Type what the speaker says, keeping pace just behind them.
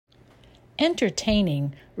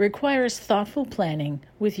Entertaining requires thoughtful planning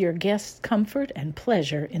with your guests' comfort and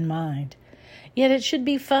pleasure in mind. Yet it should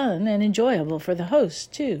be fun and enjoyable for the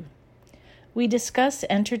host, too. We discuss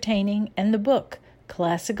entertaining and the book,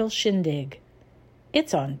 Classical Shindig.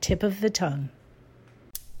 It's on tip of the tongue.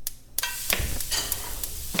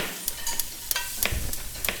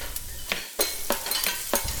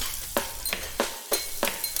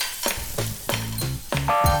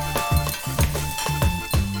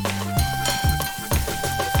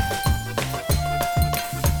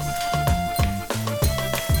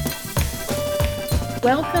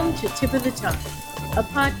 Welcome to Tip of the Tongue, a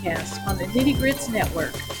podcast on the Nitty Grits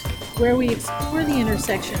Network, where we explore the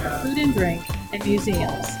intersection of food and drink and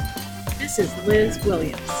museums. This is Liz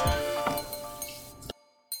Williams.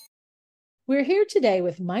 We're here today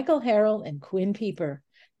with Michael Harrell and Quinn Pieper.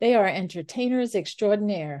 They are entertainers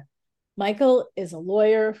extraordinaire. Michael is a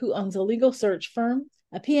lawyer who owns a legal search firm,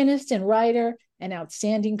 a pianist and writer, and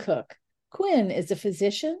outstanding cook. Quinn is a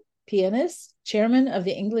physician, pianist, chairman of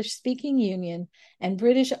the English Speaking Union, and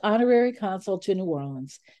British honorary consul to New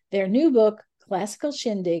Orleans. Their new book, Classical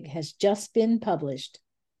Shindig, has just been published.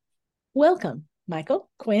 Welcome, Michael,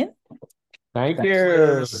 Quinn. Thank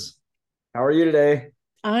you. How are you today?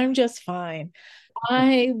 I'm just fine.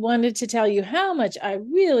 I wanted to tell you how much I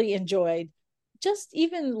really enjoyed just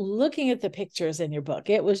even looking at the pictures in your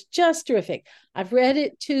book. It was just terrific. I've read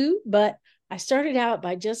it too, but I started out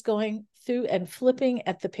by just going through and flipping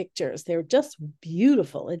at the pictures. They're just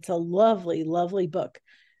beautiful. It's a lovely, lovely book.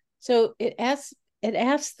 So it asks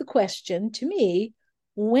the question to me,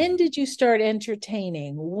 when did you start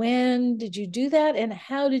entertaining? When did you do that? And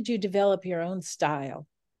how did you develop your own style?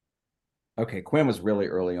 Okay, Quinn was really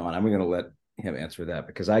early on. I'm going to let him answer that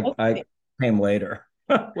because I came later.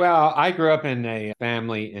 Well, I grew up in a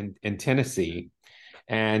family in Tennessee,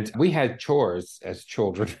 and we had chores as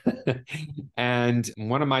children. And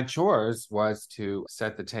one of my chores was to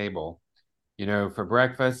set the table, for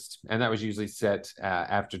breakfast. And that was usually set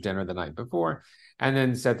after dinner the night before, and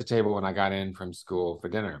then set the table when I got in from school for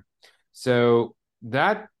dinner. So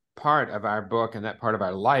that part of our book and that part of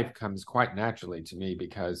our life comes quite naturally to me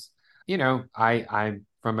because, I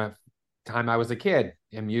from a time I was a kid,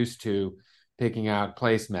 am used to picking out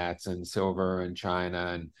placemats and silver and china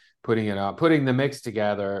and putting the mix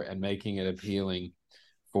together and making it appealing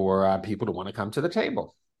for people to want to come to the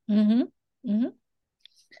table. Mm-hmm. Mm-hmm.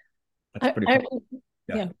 That's pretty cool.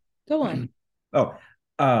 Yeah, go on.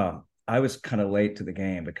 I was kind of late to the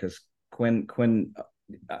game because Quinn,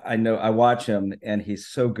 I know I watch him and he's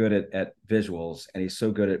so good at visuals and he's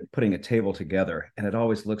so good at putting a table together and it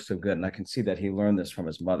always looks so good. And I can see that he learned this from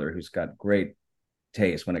his mother, who's got great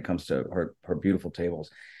taste when it comes to her beautiful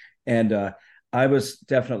tables. And I was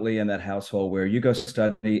definitely in that household where you go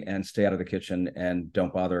study and stay out of the kitchen and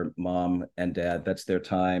don't bother mom and dad. That's their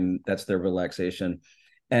time. That's their relaxation.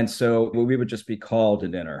 And so we would just be called to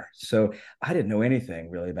dinner. So I didn't know anything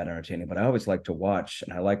really about entertaining, but I always liked to watch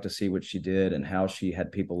and I liked to see what she did and how she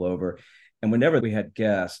had people over. And whenever we had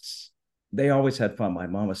guests, they always had fun. My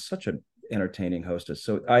mom was such an entertaining hostess.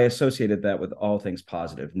 So I associated that with all things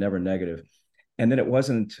positive, never negative. And then it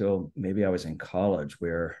wasn't until maybe I was in college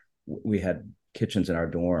where we had kitchens in our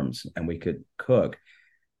dorms and we could cook.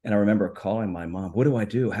 And I remember calling my mom, what do I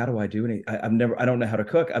do? How do I do any? I don't know how to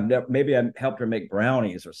cook. Maybe I helped her make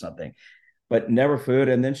brownies or something, but never food.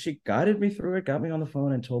 And then she guided me through it, got me on the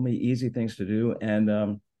phone and told me easy things to do.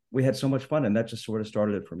 And we had so much fun. And that just sort of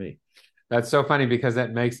started it for me. That's so funny because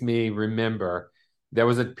that makes me remember there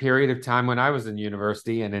was a period of time when I was in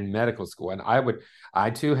university and in medical school, and I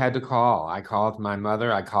too had to call. I called my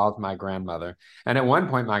mother, I called my grandmother. And at one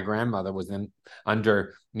point, my grandmother was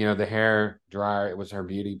under, the hair dryer. It was her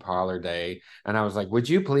beauty parlor day. And I was like, would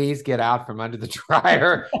you please get out from under the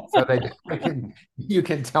dryer so that you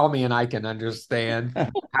can tell me and I can understand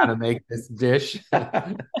how to make this dish?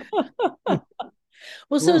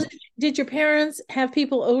 Well, so did your parents have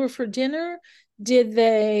people over for dinner? Did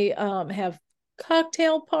they have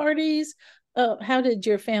cocktail parties? How did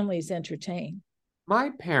your families entertain?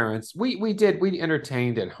 My parents, we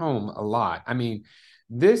entertained at home a lot. I mean,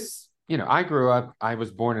 I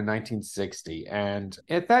was born in 1960. And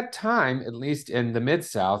at that time, at least in the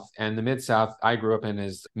Mid-South, and the Mid-South I grew up in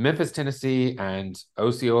is Memphis, Tennessee and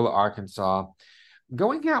Osceola, Arkansas,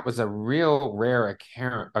 going out was a real rare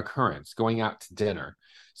occurrence, going out to dinner.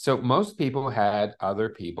 So most people had other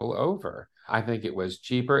people over. I think it was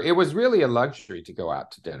cheaper. It was really a luxury to go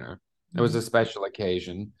out to dinner. It was a special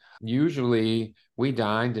occasion. Usually we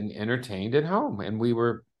dined and entertained at home, and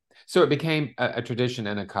so it became a tradition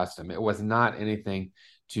and a custom. It was not anything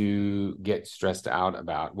to get stressed out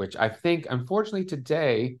about, which I think, unfortunately,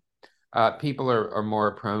 today people are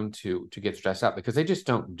more prone to get stressed out because they just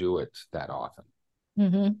don't do it that often.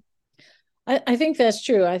 Mm-hmm. I think that's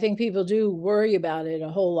true. I think people do worry about it a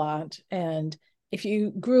whole lot. And if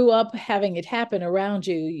you grew up having it happen around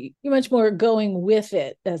you, you're much more going with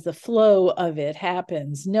it as the flow of it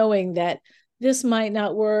happens, knowing that this might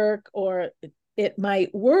not work or it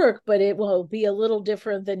might work, but it will be a little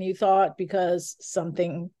different than you thought because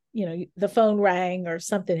something, the phone rang or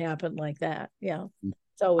something happened like that. Yeah.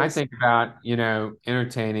 It's I always. think about,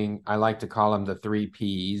 entertaining, I like to call them the three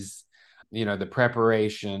P's, the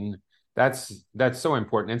preparation. That's so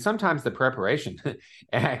important. And sometimes the preparation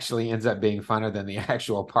actually ends up being funner than the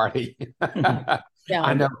actual party. I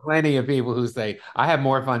Yeah. know plenty of people who say, I have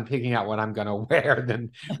more fun picking out what I'm going to wear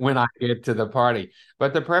than when I get to the party.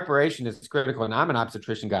 But the preparation is critical. And I'm an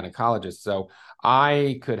obstetrician gynecologist. So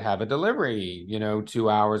I could have a delivery, 2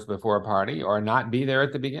 hours before a party or not be there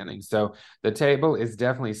at the beginning. So the table is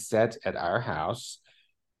definitely set at our house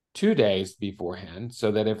 2 days beforehand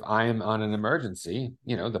so that if I am on an emergency,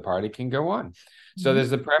 the party can go on. So there's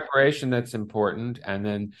the preparation that's important, and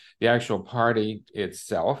then the actual party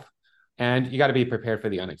itself. And you got to be prepared for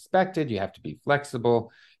the unexpected. You have to be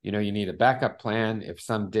flexible. You need a backup plan. If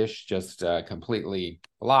some dish just completely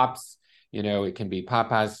flops, it can be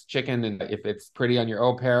Popeye's chicken. And if it's pretty on your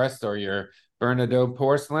old Paris or your Bernardaud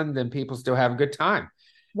porcelain, then people still have a good time.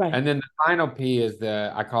 Right. And then the final P is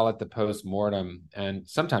I call it the post-mortem. And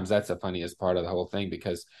sometimes that's the funniest part of the whole thing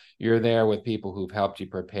because you're there with people who've helped you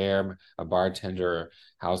prepare, a bartender, or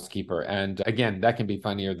housekeeper. And again, that can be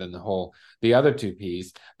funnier than the other two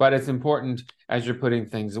P's. But it's important as you're putting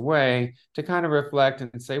things away to kind of reflect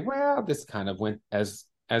and say, well, this kind of went as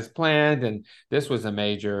planned. And this was a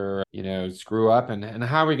major, screw up. And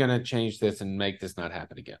how are we going to change this and make this not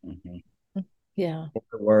happen again? Mm-hmm. Yeah.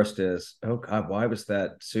 The worst is, oh God, why was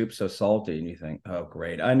that soup so salty? And you think, oh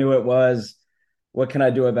great, I knew it was. What can I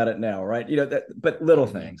do about it now? Right? But little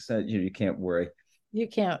things that you can't worry. You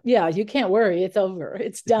can't. Yeah, you can't worry. It's over.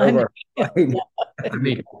 It's It's done. over. I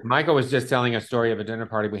mean, Michael was just telling a story of a dinner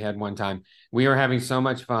party we had one time. We were having so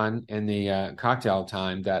much fun in the cocktail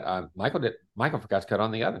time that Michael forgot to cut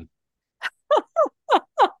on the oven.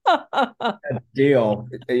 Deal,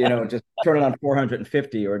 just turn it on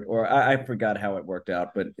 450 or I forgot how it worked out,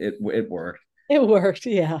 but it worked. It worked.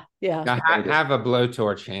 Yeah. Yeah. Now, have a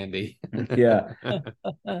blowtorch handy. Yeah.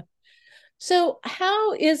 So,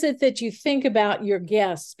 how is it that you think about your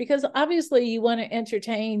guests? Because obviously, you want to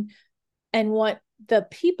entertain and want the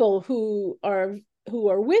people who are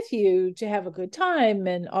with you to have a good time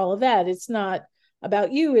and all of that. It's not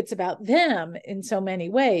about you; it's about them in so many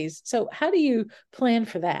ways. So, how do you plan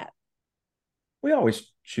for that? We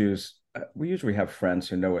always choose. We usually have friends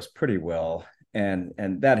who know us pretty well, and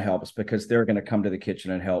that helps because they're going to come to the kitchen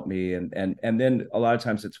and help me, and then a lot of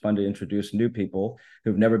times it's fun to introduce new people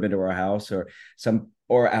who've never been to our house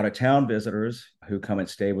or out of town visitors who come and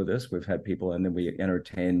stay with us. We've had people, and then we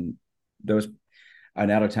entertain those an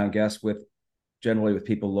out of town guest with generally with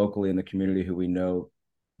people locally in the community who we know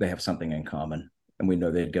they have something in common, and we know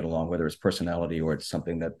they'd get along, whether it's personality or it's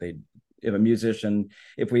something that they. If a musician,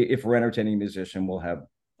 if we're entertaining a musician, we'll have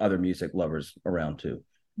other music lovers around too.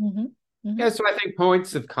 Mm-hmm. Mm-hmm. Yeah, so I think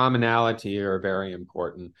points of commonality are very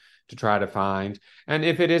important to try to find. And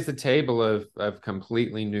if it is a table of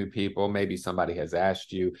completely new people, maybe somebody has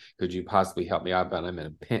asked you, could you possibly help me out? But I'm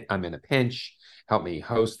in a pinch. Help me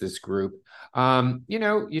host this group.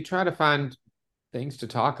 You try to find things to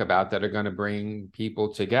talk about that are going to bring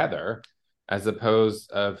people together as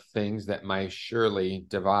opposed of things that might surely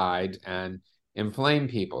divide and inflame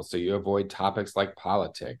people. So you avoid topics like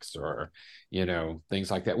politics or,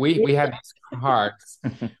 things like that. We have these cards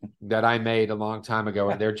that I made a long time ago,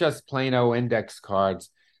 and they're just plain old index cards.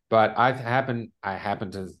 But I happen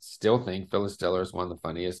to still think Phyllis Diller is one of the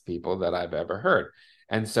funniest people that I've ever heard.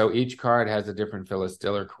 And so each card has a different Phyllis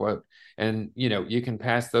Diller quote. And, you can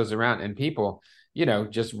pass those around and people,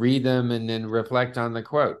 just read them and then reflect on the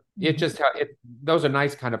quote. Those are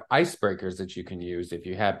nice kind of icebreakers that you can use if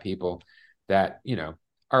you have people that,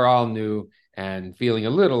 are all new and feeling a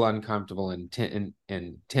little uncomfortable and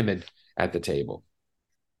timid at the table.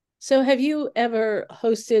 So, have you ever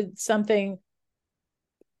hosted something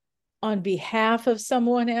on behalf of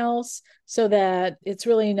someone else so that it's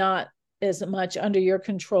really not as much under your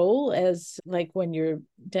control as like when you're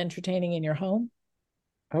entertaining in your home?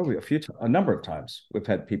 Oh, a number of times we've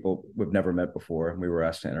had people we've never met before, and we were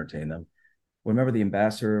asked to entertain them. Remember the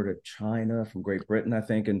ambassador to China from Great Britain, I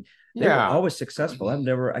think, and they were always successful.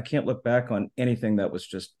 I can't look back on anything that was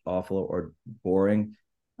just awful or boring.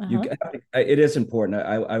 You, Uh-huh. it is important.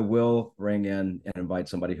 I will bring in and invite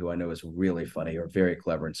somebody who I know is really funny or very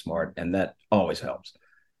clever and smart, and that always helps.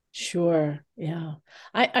 Sure. Yeah.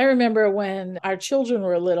 I remember when our children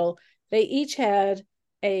were little, they each had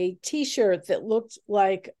a t-shirt that looked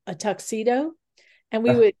like a tuxedo, and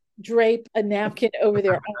we would drape a napkin over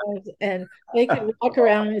their eyes, and they could walk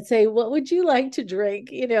around and say, "What would you like to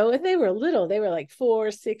drink?" And they were little, they were like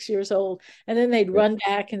 4, 6 years old. And then they'd run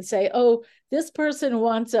back and say, "Oh, this person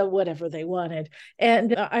wants a whatever they wanted."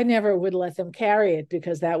 And I never would let them carry it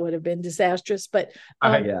because that would have been disastrous. But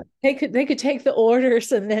Yeah. they could take the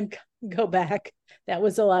orders and then go back. That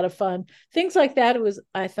was a lot of fun. Things like that was,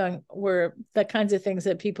 I thought, were the kinds of things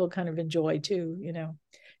that people kind of enjoy too.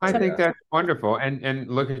 I Some think that's wonderful. And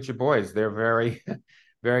look at your boys. They're very,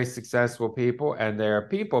 very successful people and they're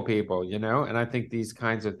people, and I think these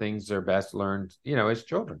kinds of things are best learned, as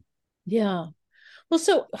children. Yeah. Well,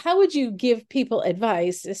 so how would you give people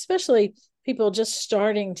advice, especially people just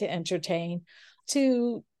starting to entertain,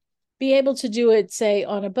 to be able to do it, say,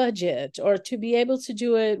 on a budget, or to be able to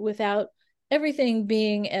do it without everything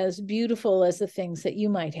being as beautiful as the things that you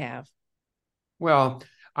might have? Well,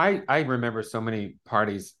 I remember so many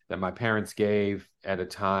parties that my parents gave at a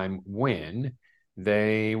time when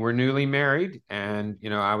they were newly married, and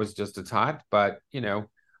I was just a tot, but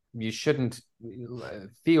you shouldn't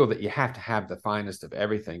feel that you have to have the finest of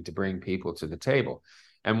everything to bring people to the table.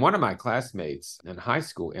 And one of my classmates in high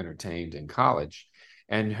school entertained in college,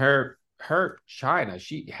 and her china,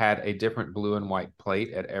 she had a different blue and white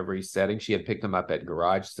plate at every setting. She had picked them up at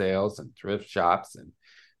garage sales and thrift shops and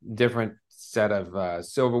different set of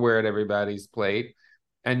silverware at everybody's plate.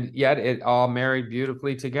 And yet it all married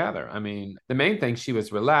beautifully together. I mean, the main thing, she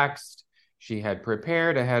was relaxed. She had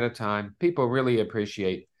prepared ahead of time. People really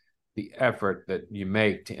appreciate the effort that you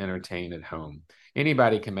make to entertain at home.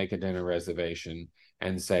 Anybody can make a dinner reservation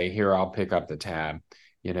and say, here, I'll pick up the tab.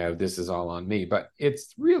 This is all on me. But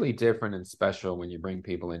it's really different and special when you bring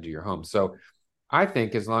people into your home. So I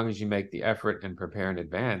think as long as you make the effort and prepare in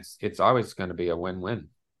advance, it's always going to be a win-win.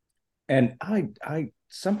 And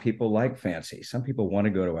some people like fancy. Some people want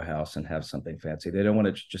to go to a house and have something fancy. They don't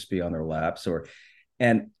want to just be on their laps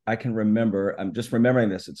and I can remember, I'm just remembering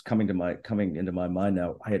this. It's coming into my mind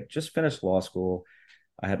now. I had just finished law school.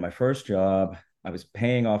 I had my first job. I was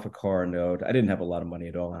paying off a car note. I didn't have a lot of money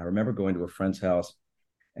at all. And I remember going to a friend's house,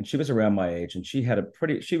 and she was around my age, and she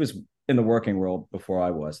was in the working world before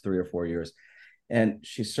I was, 3 or 4 years. And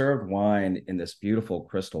she served wine in this beautiful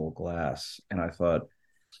crystal glass. And I thought,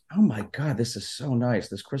 oh my God, this is so nice.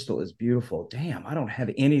 This crystal is beautiful. Damn, I don't have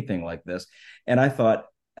anything like this. And I thought,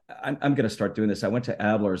 I'm going to start doing this. I went to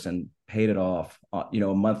Adler's and paid it off, a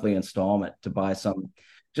monthly installment to buy some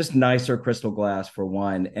just nicer crystal glass for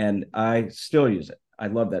wine. And I still use it. I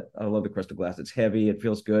love that. I love the crystal glass. It's heavy. It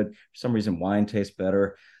feels good. For some reason, wine tastes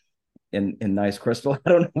better in nice crystal. I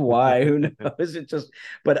don't know why. Who knows?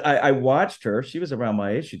 But I watched her. She was around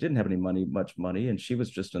my age. She didn't have much money, and she was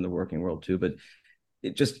just in the working world too. But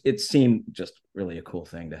it seemed just really a cool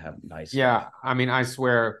thing to have nice. Yeah, I mean, I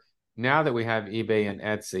swear, now that we have eBay and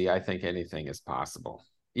Etsy, I think anything is possible.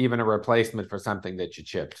 Even a replacement for something that you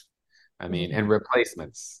chipped. I mean, and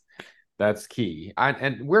replacements, that's key.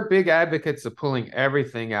 And we're big advocates of pulling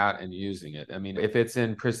everything out and using it. I mean, if it's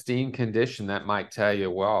in pristine condition, that might tell you,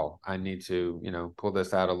 well, I need to, pull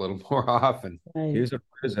this out a little more often. Right. Use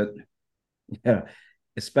it. Yeah,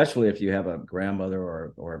 especially if you have a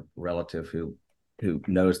grandmother or relative who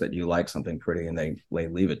knows that you like something pretty and they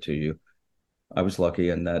leave it to you. I was lucky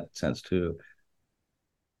in that sense too.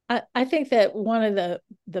 I think that one of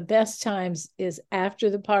the best times is after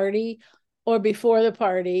the party or before the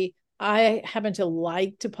party. I happen to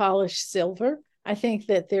like to polish silver. I think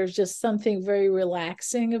that there's just something very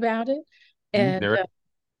relaxing about it. And There,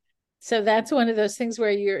 so that's one of those things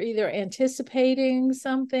where you're either anticipating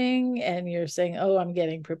something and you're saying, "Oh, I'm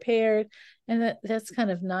getting prepared." And that's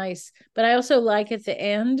kind of nice. But I also like at the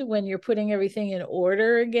end when you're putting everything in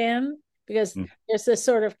order again, because there's this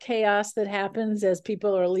sort of chaos that happens as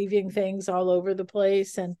people are leaving things all over the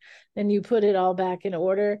place, and then you put it all back in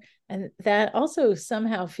order. And that also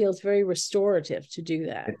somehow feels very restorative to do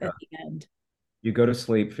that at the end. You go to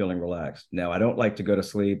sleep feeling relaxed. Now, I don't like to go to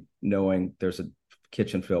sleep knowing there's a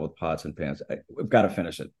kitchen filled with pots and pans. We've got to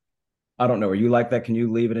finish it. I don't know. Are you like that? Can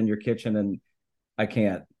you leave it in your kitchen? And I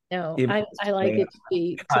can't. No, Even I like it to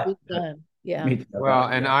be done. Yeah. well,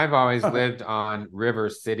 and I've always lived on river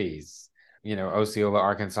cities, Osceola,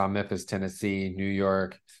 Arkansas, Memphis, Tennessee, New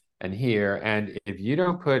York, and here. And if you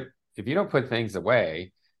don't put things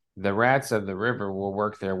away, the rats of the river will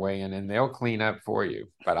work their way in and they'll clean up for you.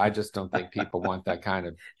 But I just don't think people want that kind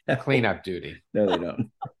of cleanup duty. No, they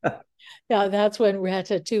don't. Yeah, that's when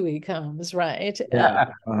ratatouille comes, right? Yeah.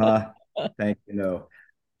 Thank you. No.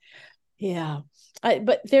 Yeah.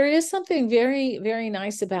 But there is something very, very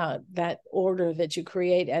nice about that order that you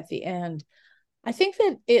create at the end. I think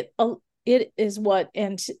that it is what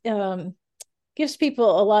and gives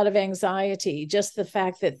people a lot of anxiety, just the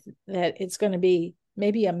fact that it's going to be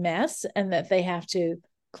maybe a mess and that they have to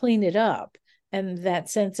clean it up. And that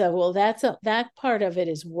sense of, well, that part of it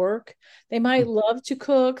is work. They might love to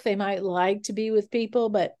cook, they might like to be with people,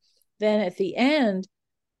 but then at the end,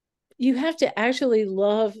 you have to actually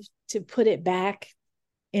love to put it back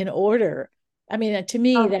in order. I mean, to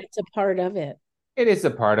me, that's a part of it. It is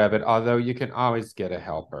a part of it, although you can always get a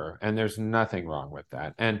helper, and there's nothing wrong with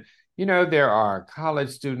that. And there are college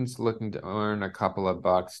students looking to earn a couple of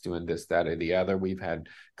bucks doing this, that, or the other. We've had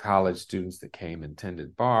college students that came and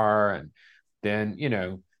tended bar, and then,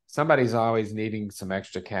 somebody's always needing some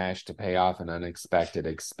extra cash to pay off an unexpected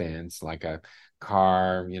expense, like a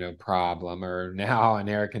car, problem, or now an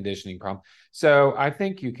air conditioning problem. So I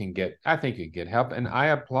think you can get help, and I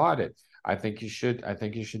applaud it. I think you should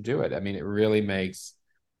do it. I mean, it really makes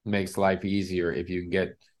life easier if you can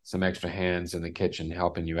get some extra hands in the kitchen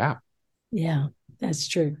helping you out. Yeah, that's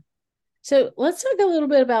true. So let's talk a little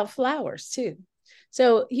bit about flowers too.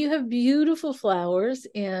 So you have beautiful flowers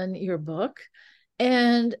in your book.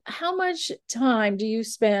 And how much time do you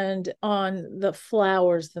spend on the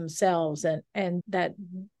flowers themselves and that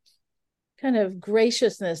kind of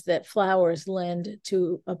graciousness that flowers lend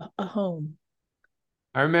to a home?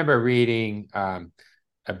 I remember reading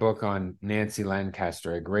a book on Nancy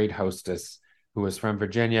Lancaster, a great hostess who was from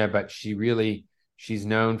Virginia, but she's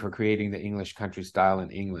known for creating the English country style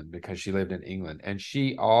in England because she lived in England. And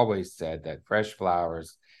she always said that fresh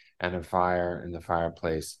flowers and a fire in the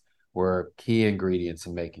fireplace were key ingredients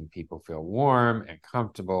in making people feel warm and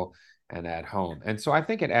comfortable and at home. And so I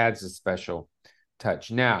think it adds a special touch.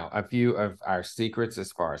 Now, a few of our secrets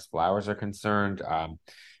as far as flowers are concerned.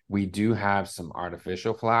 We do have some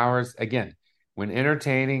artificial flowers. Again, when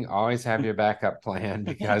entertaining, always have your backup plan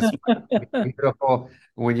because beautiful.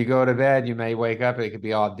 When you go to bed, you may wake up and it could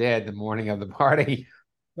be all dead the morning of the party.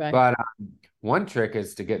 Right. But one trick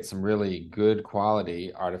is to get some really good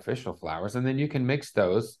quality artificial flowers, and then you can mix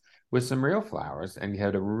those with some real flowers and you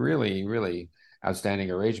have a really, really outstanding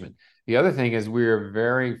arrangement. The other thing is we're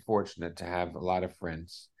very fortunate to have a lot of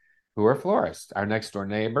friends who are florists. Our next door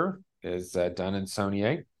neighbor is Dunn and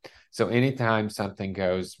Saunier. So anytime something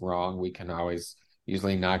goes wrong, we can always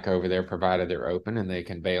usually knock over there, provided they're open, and they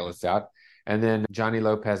can bail us out. And then Johnny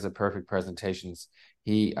Lopez of Perfect Presentations,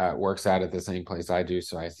 he works out at the same place I do.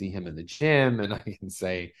 So I see him in the gym and I can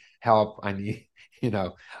say, help, I need,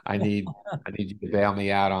 I need you to bail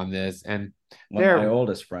me out on this. And one of my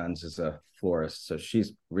oldest friends is a florist. So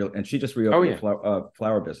she's real, and she just reopened a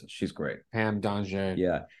flower business. She's great. Pam Danger.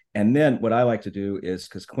 Yeah. And then what I like to do is,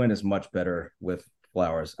 because Quinn is much better with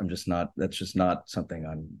flowers. That's just not something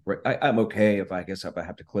I'm okay if I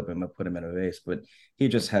have to clip him and put him in a vase, but he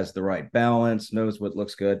just has the right balance, knows what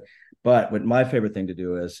looks good. But what my favorite thing to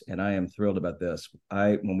do is, and I am thrilled about this,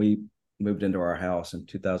 when we moved into our house in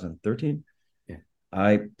 2013,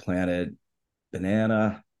 I planted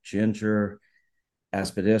banana, ginger,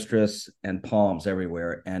 aspidistras, and palms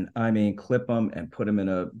everywhere. And I mean, clip them and put them in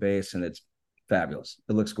a vase, and it's fabulous.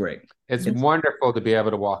 It looks great. It's wonderful to be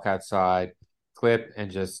able to walk outside, clip, and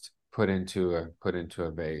just put into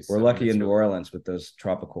a vase. We're lucky in New Orleans with those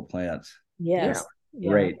tropical plants. Yes. Yeah.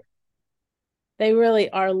 Great. They really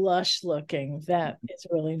are lush looking. That is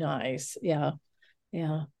really nice. Yeah.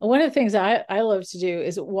 Yeah. One of the things I love to do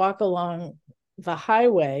is walk along the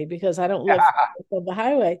highway, because I don't live on the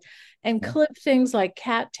highway, and clip things like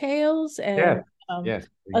cattails and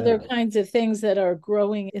other kinds of things that are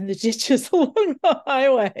growing in the ditches along the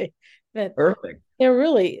highway. That perfect.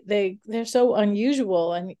 They're so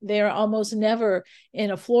unusual, and they're almost never in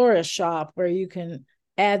a florist shop where you can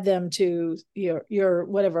add them to your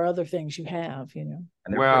whatever other things you have.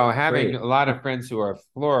 Well, having a lot of friends who are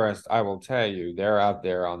florists, I will tell you, they're out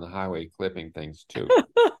there on the highway clipping things too.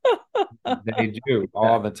 They do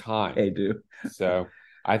all the time. They do. So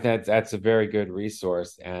I think that's a very good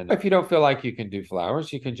resource. And if you don't feel like you can do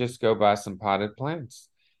flowers, you can just go buy some potted plants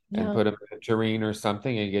and put them in a tureen or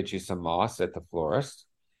something and get you some moss at the florist.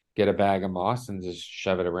 Get a bag of moss and just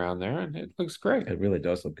shove it around there, and it looks great. It really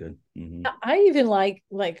does look good. Mm-hmm. I even like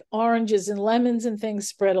oranges and lemons and things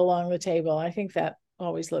spread along the table. I think that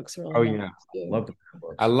always looks really nice.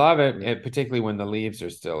 I love it, particularly when the leaves are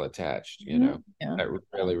still attached. That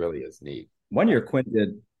really, really is neat. One year, Quinn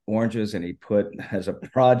did oranges, and he put as a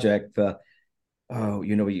project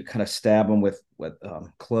you kind of stab them with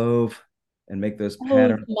clove and make those Oh,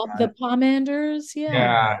 pattern. the pomanders. Yeah.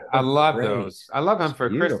 Yeah, I They're love great. those. I love them It's for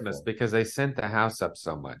Christmas beautiful. because they scent the house up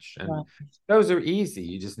so much. And Right. those are easy.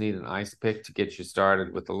 You just need an ice pick to get you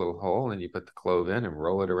started with a little hole, and you put the clove in and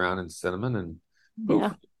roll it around in cinnamon, and Yeah.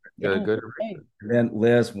 poof, Yeah. good. Great. And then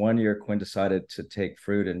Liz, one year Quinn decided to take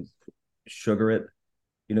fruit and sugar it.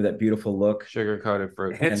 You know that beautiful look. Sugar coated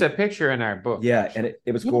fruit. It's And a picture in our book, yeah, and actually.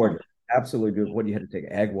 it was Yeah. gorgeous, absolutely beautiful. What you had to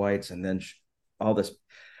take egg whites and then all this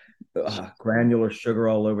granular sugar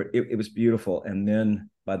all over it. It was beautiful. And then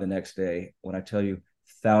by the next day, when I tell you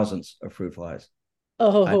thousands of fruit flies, I,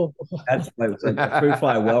 Oh. that's like it was a fruit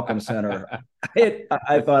fly welcome center.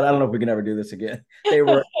 I thought I don't know if we can ever do this again. They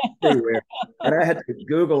were everywhere, and I had to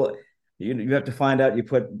Google. You have to find out. You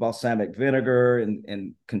put balsamic vinegar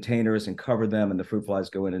in containers and cover them, and the fruit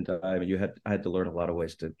flies go in and die. And I had to learn a lot of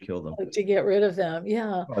ways to kill them. To get rid of them.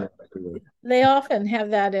 Yeah. Oh, They often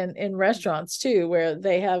have that in restaurants too, where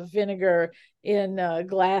they have vinegar in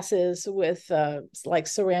glasses with like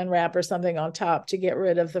saran wrap or something on top to get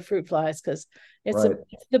rid of the fruit flies because right.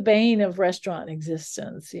 it's the bane of restaurant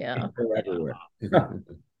existence. Yeah. They're everywhere.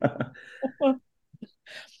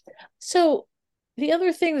 So the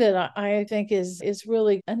other thing that I think is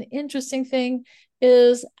really an interesting thing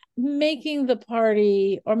is making the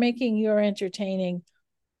party or making your entertaining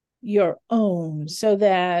your own so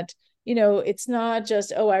that it's not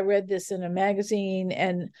just, oh, I read this in a magazine.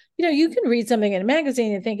 And you can read something in a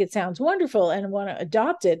magazine and think it sounds wonderful and want to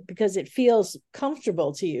adopt it because it feels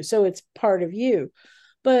comfortable to you, so it's part of you.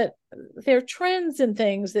 But there are trends and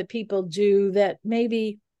things that people do that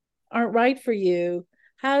maybe aren't right for you.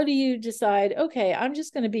 How do you decide, okay, I'm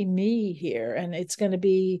just going to be me here and it's going to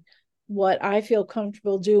be what I feel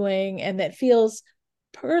comfortable doing and that feels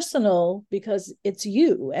personal because it's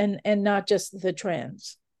you and not just the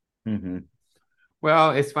trends? Mm-hmm.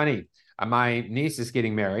 Well, it's funny. My niece is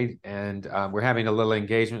getting married, and we're having a little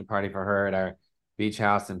engagement party for her at our beach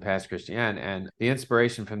house in Pass Christian. And the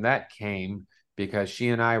inspiration from that came because she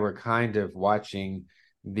and I were kind of watching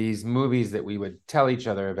these movies that we would tell each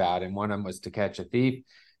other about. And one of them was To Catch a Thief,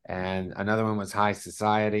 and another one was High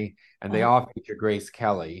Society. And they all feature Grace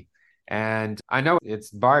Kelly. And I know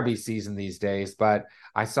it's Barbie season these days, but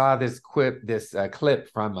I saw this clip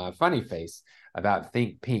from Funny Face about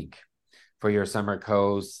Think Pink for your summer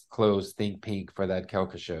clothes, Think Pink for that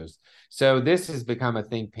Kelka shows. So this has become a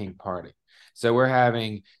Think Pink party. So we're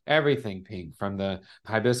having everything pink, from the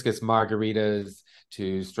hibiscus margaritas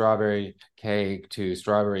to strawberry cake to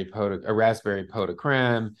raspberry pot de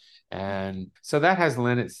creme. And so that has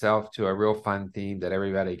lent itself to a real fun theme that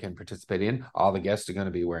everybody can participate in. All the guests are going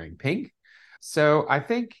to be wearing pink. So I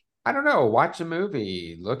think, I don't know, watch a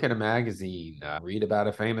movie, look at a magazine, read about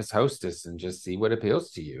a famous hostess and just see what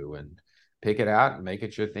appeals to you and pick it out and make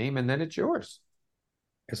it your theme, and then it's yours.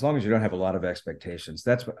 As long as you don't have a lot of expectations.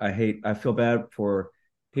 That's what I hate. I feel bad for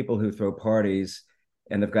people who throw parties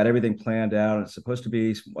and they've got everything planned out and it's supposed to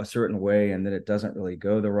be a certain way and then it doesn't really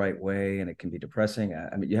go the right way and it can be depressing.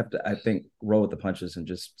 I mean, you have to, I think, roll with the punches and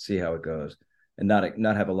just see how it goes and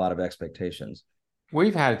not have a lot of expectations.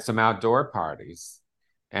 We've had some outdoor parties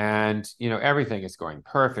and, everything is going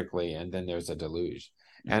perfectly. And then there's a deluge.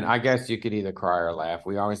 And I guess you could either cry or laugh.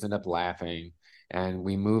 We always end up laughing, and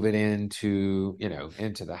we move it into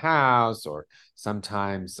the house, or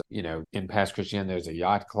sometimes, in Pass Christian, there's a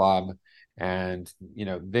yacht club, and,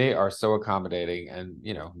 they are so accommodating, and,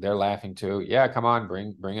 they're laughing too. Yeah, come on,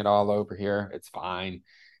 bring it all over here. It's fine.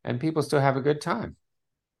 And people still have a good time.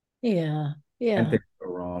 Yeah. And Yeah. things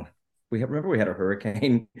go wrong. Remember we had a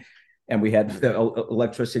hurricane and we had the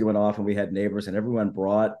electricity went off and we had neighbors and everyone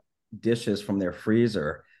brought dishes from their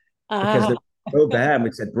freezer because they're so bad. And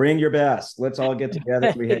we said, bring your best. Let's all get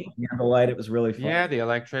together. We had candlelight. It was really fun. Yeah, the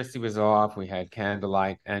electricity was off. We had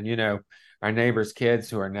candlelight. And, our neighbors' kids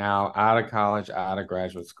who are now out of college, out of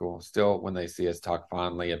graduate school, still, when they see us, talk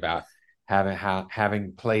fondly about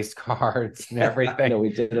having place cards and everything. No,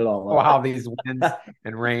 we did it all while these winds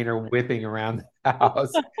and rain are whipping around the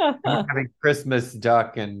house. And having Christmas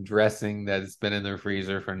duck and dressing that's been in their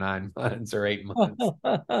freezer for 9 months or 8 months.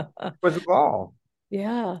 It was a ball.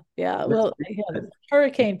 Yeah. Well,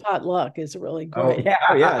 hurricane potluck is really great.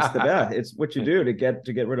 Oh yeah, it's the best. It's what you do to get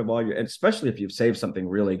rid of all your, and especially if you've saved something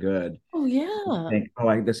really good. Oh yeah. Think,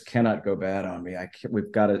 this cannot go bad on me. We've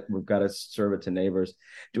got to serve it to neighbors.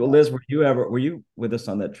 Liz, were you with us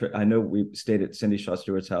on that trip? I know we stayed at Cindy Shaw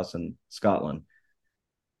Stewart's house in Scotland.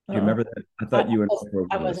 Do you remember that? I thought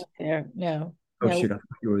I wasn't there. No. Oh No. shoot, I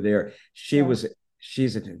thought you were there.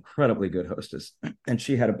 She's an incredibly good hostess, and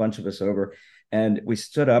she had a bunch of us over, and we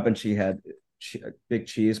stood up, and she had a big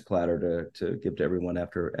cheese platter to give to everyone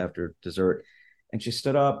after dessert, And she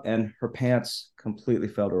stood up and her pants completely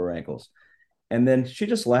fell to her ankles. And then she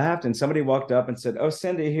just laughed, and somebody walked up and said, "Oh,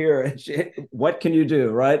 Cindy here." And what can you do,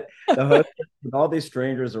 right? The host with all these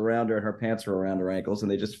strangers around her, and her pants were around her ankles, and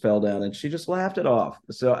they just fell down, and she just laughed it off.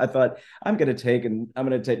 So I thought, I'm going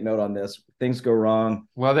to take note on this. Things go wrong.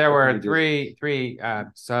 Well, there were three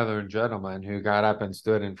Southern gentlemen who got up and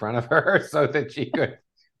stood in front of her so that she could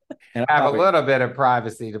And have a little bit of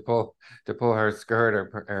privacy to pull her skirt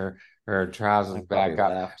or her trousers back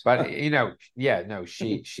up. Laughed. But yeah, no,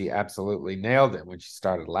 she absolutely nailed it when she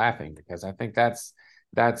started laughing, because I think that's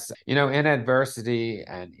in adversity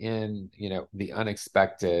and in the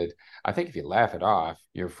unexpected. I think if you laugh it off,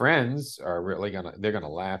 your friends are really they're gonna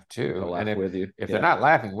laugh too. They'll laugh and with you. If they're not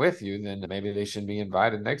laughing with you, then maybe they should be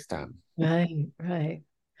invited next time. Right, right.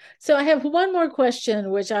 So I have one more question,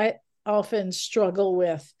 which I often struggle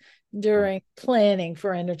with during planning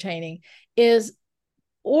for entertaining, is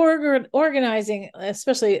organizing,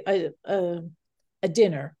 especially a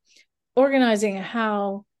dinner, organizing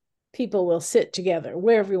how people will sit together,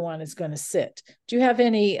 where everyone is going to sit. Do you have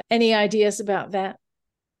any ideas about that?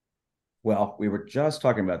 Well, we were just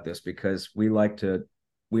talking about this because we like to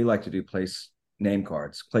do place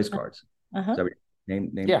cards. Uh-huh. So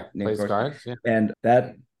name place cards. Yeah. And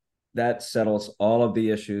that settles all of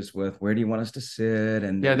the issues with where do you want us to sit.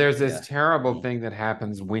 And there's this terrible thing that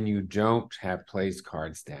happens when you don't have place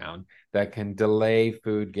cards down that can delay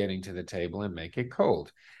food getting to the table and make it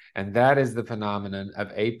cold. And that is the phenomenon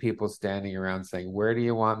of 8 people standing around saying, "Where do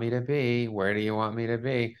you want me to be? Where do you want me to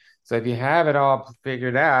be?" So if you have it all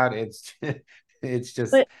figured out, it's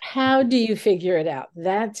just. But how do you figure it out?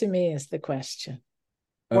 That to me is the question.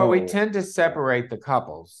 Well, we tend to separate the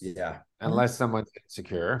couples. Yeah. Unless someone's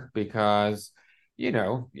insecure, because, I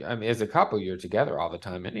mean, as a couple, you're together all the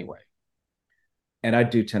time anyway. And I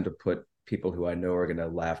do tend to put people who I know are going to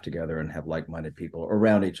laugh together and have like-minded people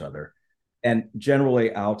around each other. And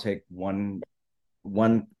generally, I'll take one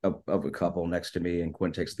of a couple next to me, and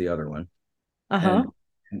Quinn takes the other one. Uh-huh.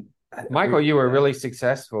 And Michael, you were really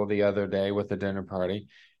successful the other day with the dinner party.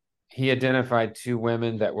 He identified 2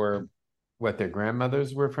 women that were their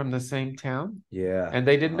grandmothers were from the same town. Yeah. And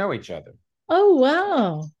they didn't know each other. Oh,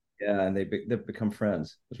 wow. Yeah, and they've become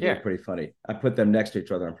friends. It's really pretty funny. I put them next to each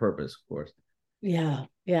other on purpose, of course. Yeah,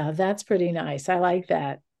 that's pretty nice. I like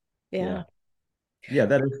that. Yeah. Yeah,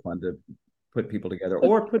 that is fun to put people together,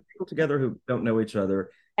 or put people together who don't know each other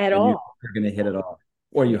At all. You're going to hit it off,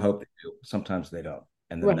 or you hope they do. Sometimes they don't,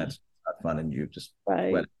 and then that's not fun, and you just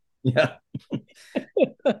right. Yeah.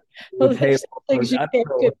 Well, there's things you can't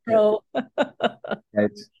control.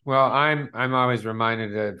 Well, I'm always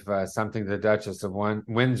reminded of something the Duchess of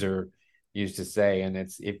Windsor used to say, and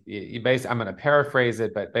it's if you I'm going to paraphrase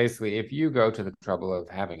it, but basically, if you go to the trouble of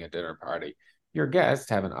having a dinner party, your guests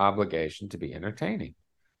have an obligation to be entertaining,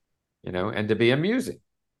 and to be amusing.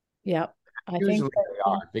 Yeah, I Usually think they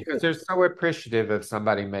are, because they're so appreciative of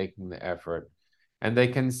somebody making the effort, and they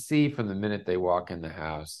can see from the minute they walk in the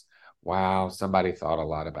house, wow, somebody thought a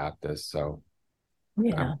lot about this. So,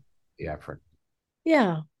 yeah, the effort.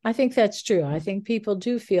 Yeah, I think that's true. I think people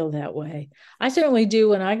do feel that way. I certainly do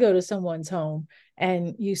when I go to someone's home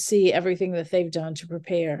and you see everything that they've done to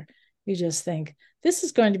prepare. You just think, this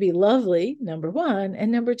is going to be lovely, number one.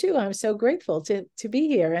 And number two, I'm so grateful to be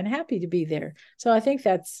here and happy to be there. So I think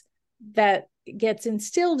that gets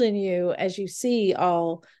instilled in you as you see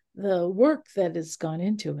all the work that has gone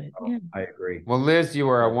into it. Yeah. I agree. Well, Liz, you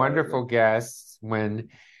were a wonderful guest when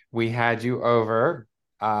we had you over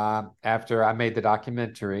after I made the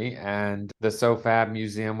documentary, and the SoFab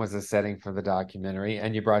Museum was a setting for the documentary,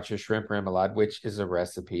 and you brought your shrimp remoulade, which is a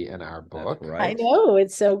recipe in our book. That's right. I know,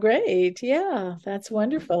 it's so great. Yeah, that's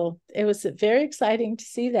wonderful. It was very exciting to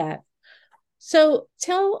see that. So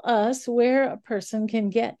tell us where a person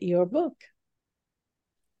can get your book.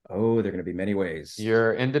 Oh, there are going to be many ways.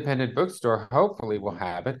 Your independent bookstore hopefully will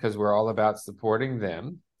have it, because we're all about supporting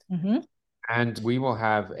them. Mm-hmm. And we will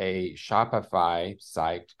have a Shopify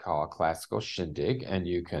site called Classical Shindig, and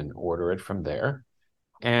you can order it from there.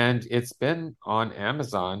 And it's been on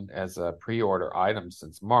Amazon as a pre-order item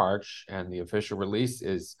since March, and the official release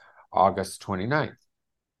is August 29th.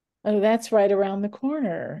 Oh, that's right around the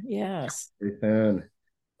corner. Yes. Very soon.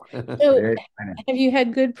 So, have you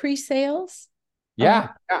had good pre-sales? Yeah,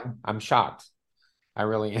 I'm shocked. I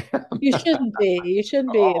really am. You shouldn't be. You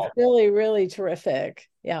shouldn't be. It's really, really terrific.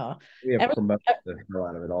 Yeah. We have promoted the hell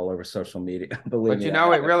out of it all over social media. Believe me.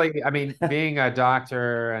 But it really, I mean, being a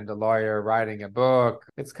doctor and a lawyer writing a book,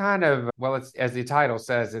 it's kind of, well, it's, as the title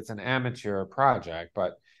says, it's an amateur project.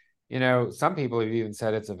 But, some people have even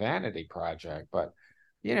said it's a vanity project. But,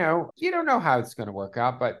 you don't know how it's going to work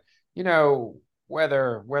out. But,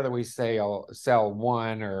 whether we sell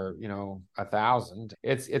one or 1,000,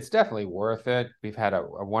 it's definitely worth it. We've had a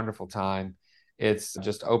wonderful time. It's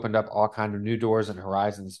just opened up all kinds of new doors and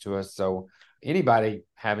horizons to us. So anybody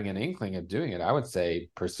having an inkling of doing it, I would say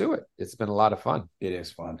pursue it. It's been a lot of fun. It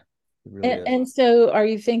is fun. It really is. And so are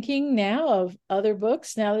you thinking now of other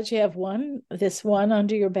books now that you have this one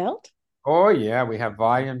under your belt? Oh yeah, we have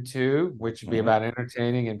volume 2, which would be about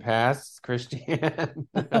entertaining and past Christianity.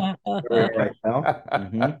 Right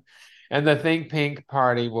now. And the Think Pink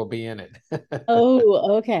party will be in it.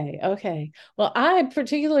 Oh, okay. Well, I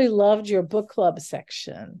particularly loved your book club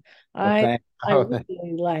section. I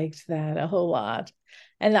really liked that a whole lot.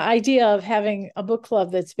 And the idea of having a book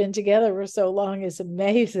club that's been together for so long is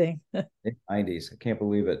amazing. 90s. I can't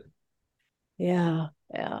believe it. Yeah.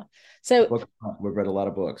 So we've read a lot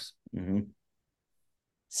of books.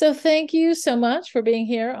 So thank you so much for being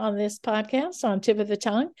here on this podcast on Tip of the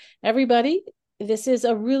Tongue. Everybody, this is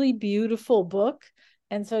a really beautiful book.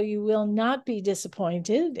 And so you will not be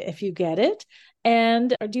disappointed if you get it.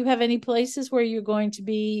 And do you have any places where you're going to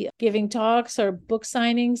be giving talks or book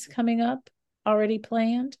signings coming up already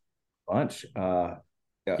planned? Bunch.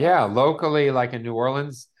 Yeah, locally, like in New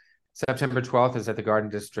Orleans, September 12th is at the Garden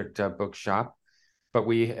District Bookshop. But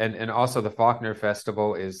and also the Faulkner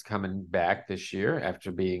Festival is coming back this year after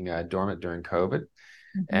being dormant during COVID.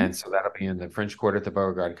 And so that'll be in the French Quarter at the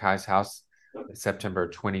Beauregard Kai's house, September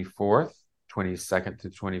 24th, 22nd to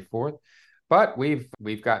 24th. But we've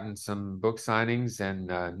gotten some book signings in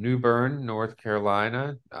New Bern, North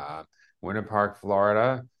Carolina, Winter Park,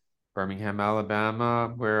 Florida, Birmingham,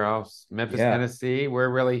 Alabama, where else? Memphis, Tennessee. We're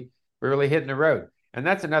really hitting the road. And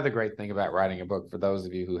that's another great thing about writing a book. For those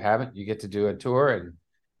of you who haven't, you get to do a tour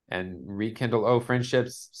and rekindle old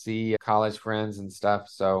friendships, see college friends and stuff.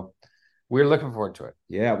 So we're looking forward to it.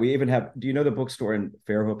 Yeah, we even have. Do you know the bookstore in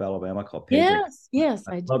Fairhope, Alabama called Pager? Yes,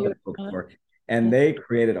 I love do. that bookstore. And they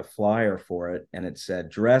created a flyer for it, and it said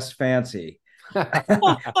 "Dress Fancy."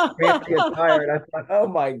 Fancy attire. And I thought, oh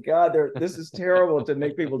my God, this is terrible to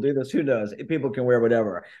make people do this. Who knows? People can wear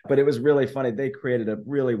whatever. But it was really funny. They created a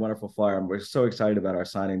really wonderful flyer, and we're so excited about our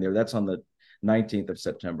signing there. That's on the 19th of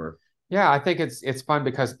September. Yeah, I think it's fun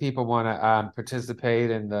because people want to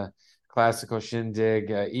participate in the classical Shindig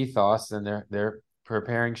ethos, and they're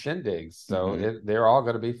preparing Shindigs, so they're all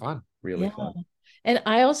going to be fun. Really fun. And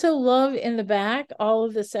I also love in the back all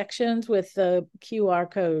of the sections with the QR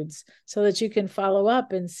codes so that you can follow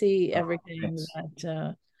up and see everything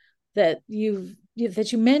that you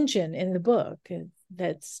mention in the book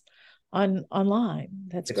that's online.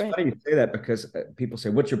 It's great. It's funny you say that because people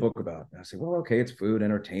say, "What's your book about?" And I say, "Well, okay, it's food,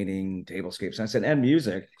 entertaining, tablescapes." And I said, "And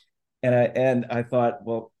music." And I thought,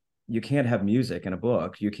 well, you can't have music in a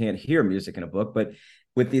book. You can't hear music in a book, but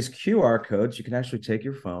with these QR codes, you can actually take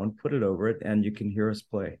your phone, put it over it, and you can hear us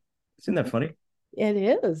play. Isn't that funny? It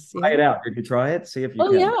is. Try it out. Did you try it? See if you can.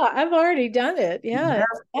 Oh, yeah, I've already done it. Yeah,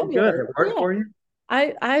 it's good. It worked for you?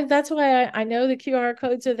 I that's why I know the QR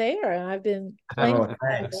codes are there, and I've been playing a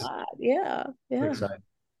lot. Yeah.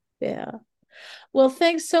 Yeah. Well,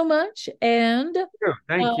 thanks so much. And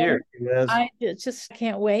thank you. I just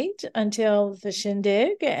can't wait until the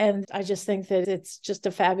Shindig. And I just think that it's just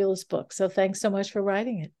a fabulous book. So thanks so much for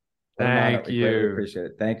writing it. Thank you. Really appreciate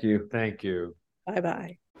it. Thank you. Thank you.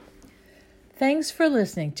 Bye-bye. Thanks for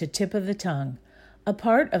listening to Tip of the Tongue, a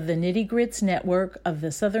part of the Nitty Grits network of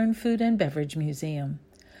the Southern Food and Beverage Museum.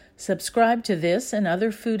 Subscribe to this and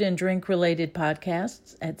other food and drink related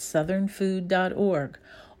podcasts at southernfood.org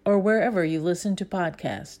or wherever you listen to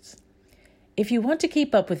podcasts. If you want to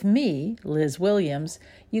keep up with me, Liz Williams,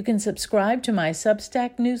 you can subscribe to my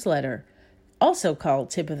Substack newsletter, also called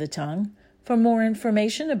Tip of the Tongue, for more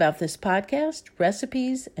information about this podcast,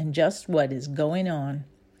 recipes, and just what is going on.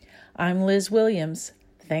 I'm Liz Williams.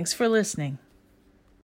 Thanks for listening.